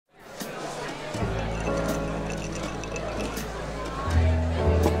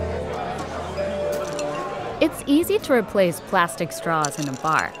It's easy to replace plastic straws in a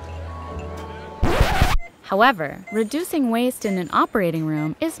bar. However, reducing waste in an operating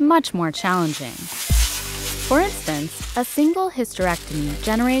room is much more challenging. For instance, a single hysterectomy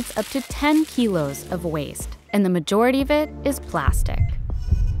generates up to 10 kilos of waste, and the majority of it is plastic.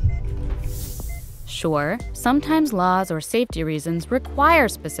 Sure, sometimes laws or safety reasons require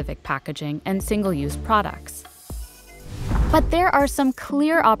specific packaging and single-use products. But there are some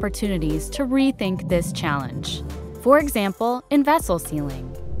clear opportunities to rethink this challenge. For example, in vessel sealing.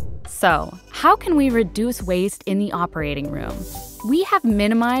 So, how can we reduce waste in the operating room? We have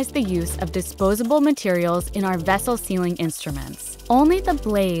minimized the use of disposable materials in our vessel sealing instruments. Only the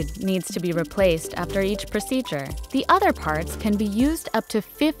blade needs to be replaced after each procedure. The other parts can be used up to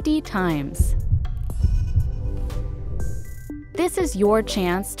 50 times. This is your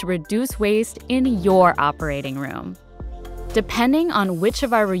chance to reduce waste in your operating room. Depending on which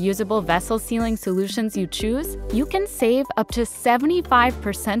of our reusable vessel sealing solutions you choose, you can save up to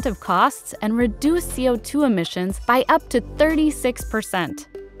 75% of costs and reduce CO2 emissions by up to 36%.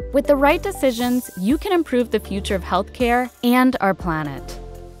 With the right decisions, you can improve the future of healthcare and our planet.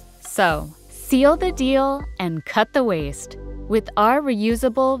 So, seal the deal and cut the waste with our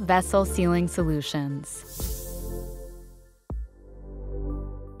reusable vessel sealing solutions.